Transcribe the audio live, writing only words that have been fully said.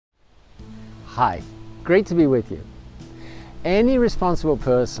Hi, great to be with you. Any responsible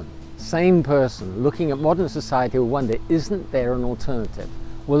person, sane person, looking at modern society will wonder, isn't there an alternative?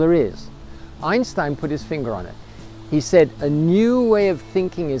 Well, there is. Einstein put his finger on it. He said a new way of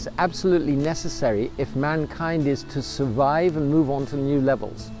thinking is absolutely necessary if mankind is to survive and move on to new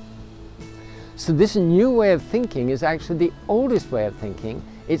levels. So this new way of thinking is actually the oldest way of thinking.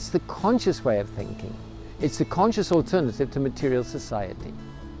 It's the conscious way of thinking. It's the conscious alternative to material society.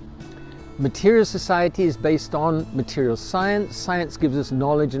 Material society is based on material science. Science gives us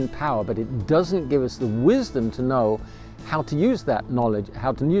knowledge and power, but it doesn't give us the wisdom to know how to use that knowledge,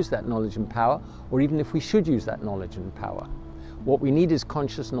 and power, or even if we should use that knowledge and power. What we need is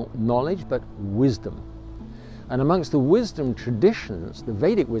conscious not knowledge, but wisdom. And amongst the wisdom traditions, the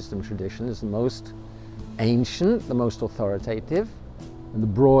Vedic wisdom tradition is the most ancient, the most authoritative, and the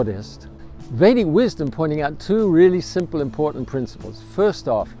broadest. Vedic wisdom pointing out two really simple, important principles. First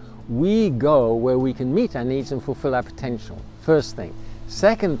off, we go where we can meet our needs and fulfill our potential. First thing.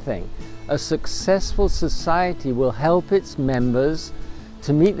 Second thing, a successful society will help its members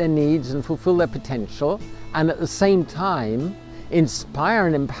to meet their needs and fulfill their potential, and at the same time inspire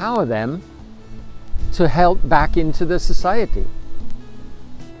and empower them to help back into the society.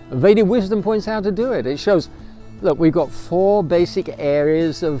 Vedic wisdom points out how to do it. It shows, look, we've got four basic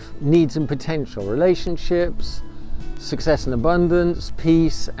areas of needs and potential: relationships, success and abundance,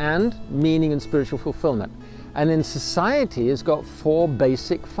 peace, and meaning and spiritual fulfillment. And then society has got four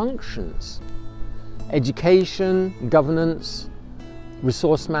basic functions: education, governance,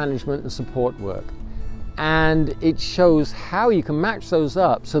 resource management, and support work. And it shows how you can match those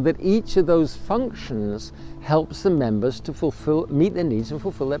up so that each of those functions helps the members to meet their needs and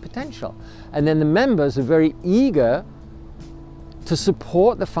fulfill their potential. And then the members are very eager to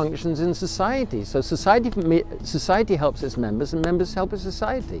support the functions in society. So society helps its members and members help its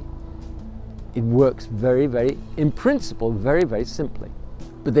society. It works in principle, very simply.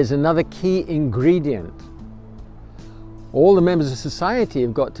 But there's another key ingredient. All the members of society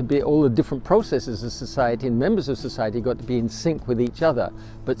have got to be, all the different processes of society and members of society have got to be in sync with each other.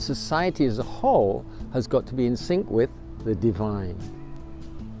 But society as a whole has got to be in sync with the divine.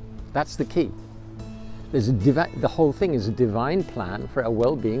 That's the key. The whole thing is a divine plan for our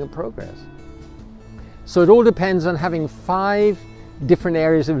well-being and progress. So it all depends on having 5 different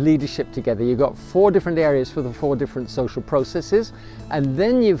areas of leadership together. You've got 4 different areas for the 4 different social processes, and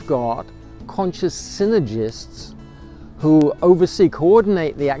then you've got conscious synergists who oversee,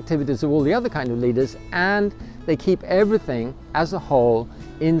 coordinate the activities of all the other kind of leaders, and they keep everything as a whole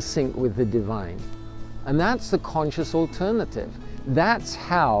in sync with the divine. And that's the conscious alternative. That's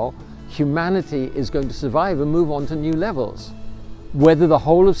how humanity is going to survive and move on to new levels. Whether the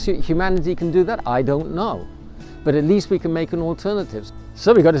whole of humanity can do that, I don't know. But at least we can make an alternative.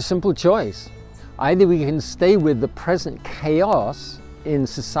 So we've got a simple choice. Either we can stay with the present chaos in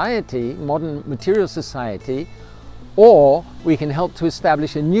society, modern material society, or we can help to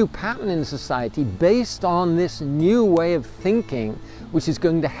establish a new pattern in society based on this new way of thinking, which is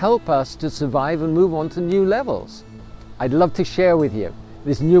going to help us to survive and move on to new levels. I'd love to share with you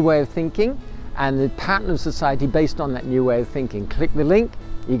this new way of thinking and the pattern of society based on that new way of thinking. Click the link,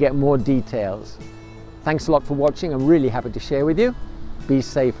 you get more details. Thanks a lot for watching. I'm really happy to share with you. Be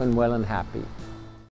safe and well and happy.